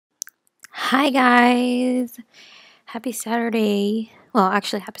Hi guys! Happy Saturday. Well,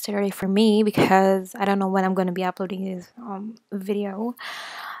 actually, happy Saturday for me because I don't know when I'm going to be uploading this video.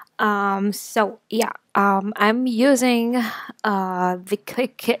 I'm using the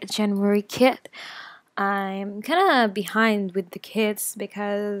Clique kit, January kit. I'm kind of behind with the kits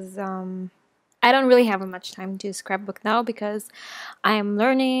because I don't really have much time to scrapbook now because I am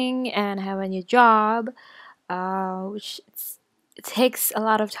learning and have a new job, it takes a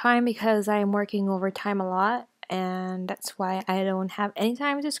lot of time because I am working overtime a lot, and that's why I don't have any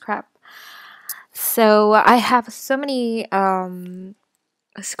time to scrap. So I have so many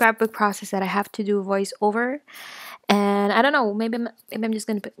scrapbook process that I have to do voiceover, and I don't know. Maybe I'm just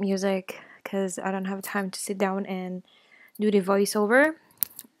gonna put music because I don't have time to sit down and do the voiceover.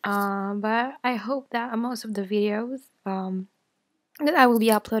 But I hope that most of the videos that I will be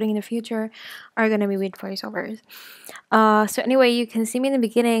uploading in the future are gonna be with voiceovers. So anyway, you can see me in the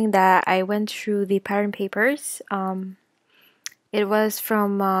beginning that I went through the pattern papers. It was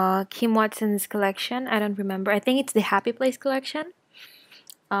from Kim Watson's collection. I don't remember. I think it's the Happy Place collection.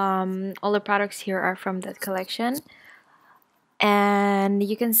 All the products here are from that collection. And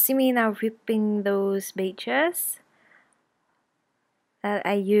you can see me now ripping those pages that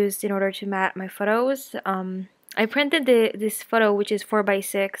I used in order to mat my photos. I printed this photo, which is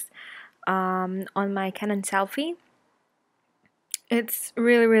 4x6, on my Canon selfie. It's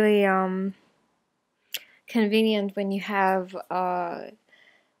really convenient when you have a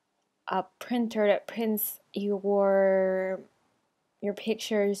printer that prints your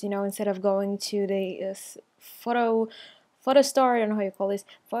pictures, instead of going to the photo store. I don't know how you call this,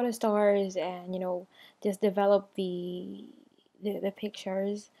 photo stores, and just develop the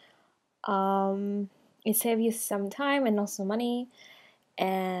pictures. It saves you some time and also money.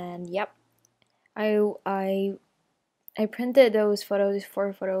 And yep, I I printed those photos,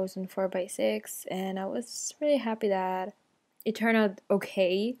 4 photos and 4x6, and I was really happy that it turned out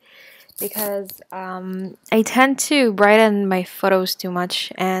okay because I tend to brighten my photos too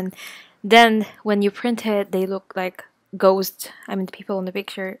much, and then when you print it, they look like ghosts. I mean, the people in the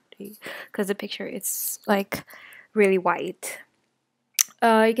picture, because the picture it's like really white.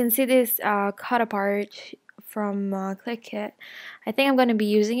 You can see this cut apart from Clique. I think I'm going to be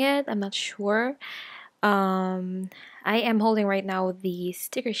using it. I'm not sure. Um, I am holding right now the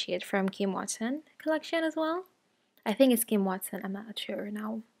sticker sheet from Kim Watson collection as well. I think it's Kim Watson. I'm not sure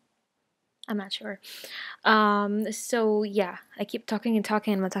now. I'm not sure. So yeah, I keep talking and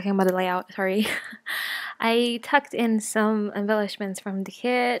talking. I'm not talking about the layout. Sorry. I tucked in some embellishments from the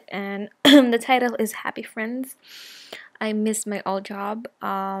kit, and the title is Happy Friends. I missed my old job.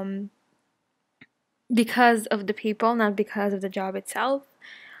 Because of the people, not because of the job itself.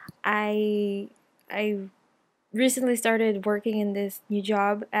 I I recently started working in this new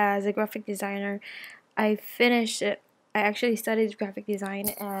job as a graphic designer. I finished it. I actually studied graphic design,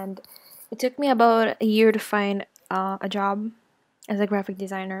 and it took me about a year to find a job as a graphic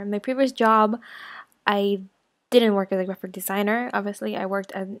designer. My previous job, I didn't work as a graphic designer. Obviously, I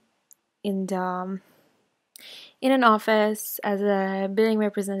worked in the in an office as a billing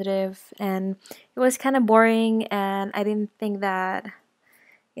representative, and it was kind of boring, and I didn't think that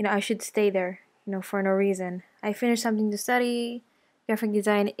I should stay there for no reason. I finished something to study. Graphic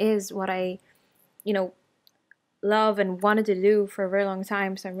design is what I you know love and wanted to do for a very long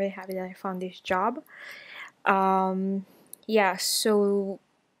time, so I'm really happy that I found this job. Yeah, so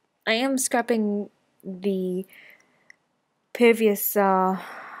I am scrapping the previous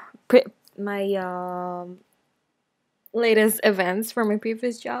my latest events from my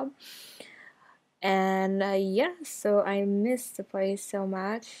previous job. And yeah, so I miss the place so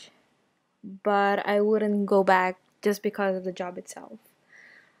much, but I wouldn't go back just because of the job itself.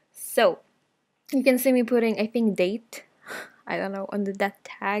 So you can see me putting, I think, date, I don't know, on the that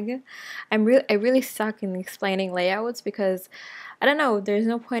tag. I really suck in explaining layouts because I don't know, there's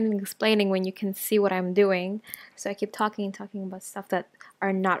no point in explaining when you can see what I'm doing. So I keep talking and talking about stuff that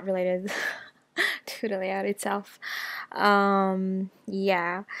are not related to the layout itself.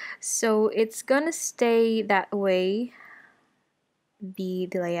 Yeah, so it's gonna stay that way, the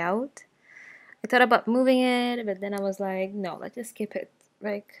layout. I thought about moving it, but then I was like, no, let's just keep it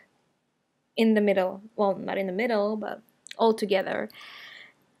like in the middle. Well, not in the middle, but all together.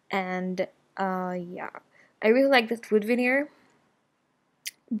 And yeah, I really like this wood veneer,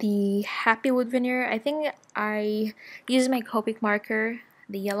 the Happy wood veneer. I think I used my Copic marker,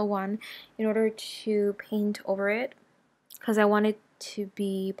 the yellow one, in order to paint over it because I wanted to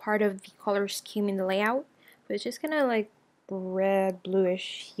be part of the color scheme in the layout, but it's just kind of like red,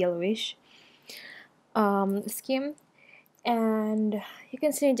 bluish, yellowish scheme. And you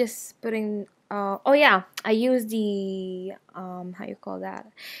can see just putting oh yeah, I use the how you call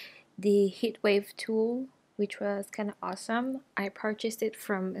that, the heat wave tool, which was kind of awesome. I purchased it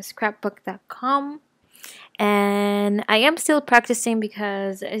from scrapbook.com, and I am still practicing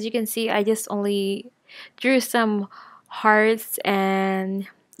because as you can see I just only drew some hearts, and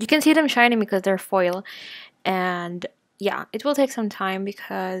you can see them shining because they're foil. And yeah, it will take some time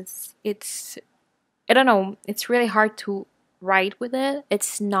because it's, I don't know, it's really hard to write with it.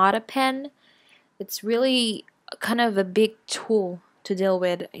 It's not a pen. It's really kind of a big tool to deal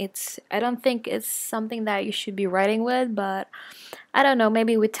with. It's, I don't think it's something that you should be writing with, but I don't know,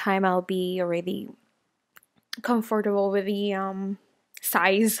 maybe with time I'll be already comfortable with the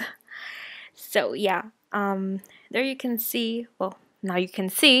size. So yeah, there you can see, well, now you can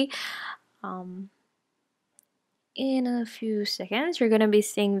see, um in a few seconds you're gonna be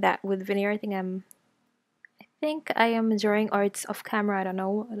seeing that with veneer. I think I am drawing arts off camera. I don't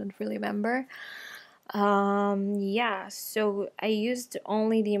know. I don't really remember. Yeah. So I used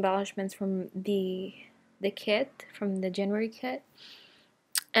only the embellishments from the kit, from the January kit,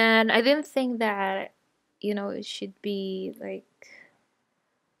 and I didn't think that, you know, it should be like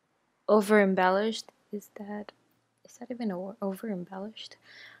over embellished. Is that even over embellished?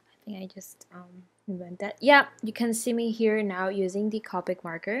 I think I just invent that. Yeah, you can see me here now using the Copic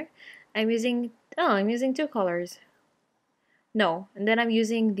marker. I'm using two colors. No, and then I'm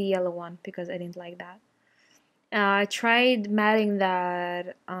using the yellow one because I didn't like that. I tried matting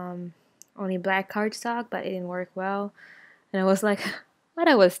that only black cardstock, but it didn't work well. And I was like, what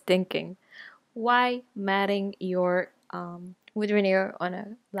I was thinking. Why matting your wood veneer on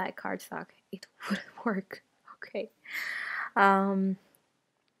a black cardstock? It wouldn't work. Okay. Um,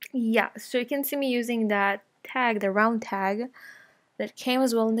 yeah, so you can see me using that tag, the round tag that came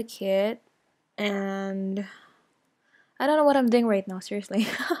as well in the kit. And I don't know what I'm doing right now, seriously.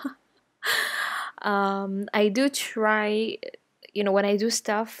 I do try, you know, when I do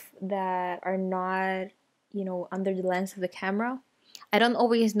stuff that are not, you know, under the lens of the camera, I don't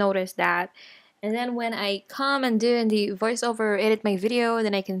always notice that. And then when I come and do in the voiceover, edit my video,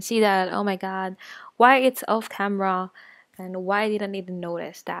 then I can see that, oh my god, why it's off camera and why I didn't even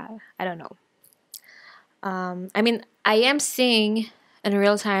notice that. I don't know. I mean, I am seeing in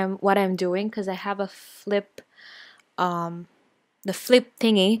real time what I'm doing because I have a flip, um, the flip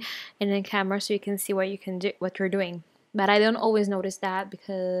thingy in the camera so you can see what you can do, what you're doing. But I don't always notice that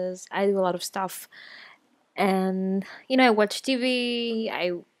because I do a lot of stuff, and you know, I watch TV.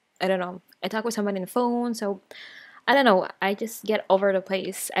 I don't know. I talk with somebody on the phone, so I don't know. I just get over the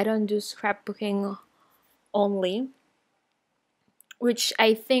place. I don't do scrapbooking only, which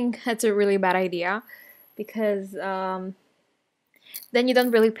I think that's a really bad idea because then you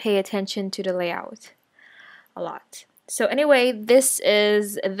don't really pay attention to the layout a lot. So anyway, this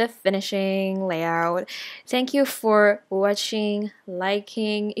is the finishing layout. Thank you for watching,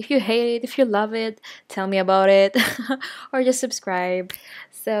 liking. If you hate it, if you love it, tell me about it or just subscribe.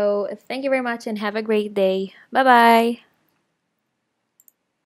 So thank you very much and have a great day. Bye bye.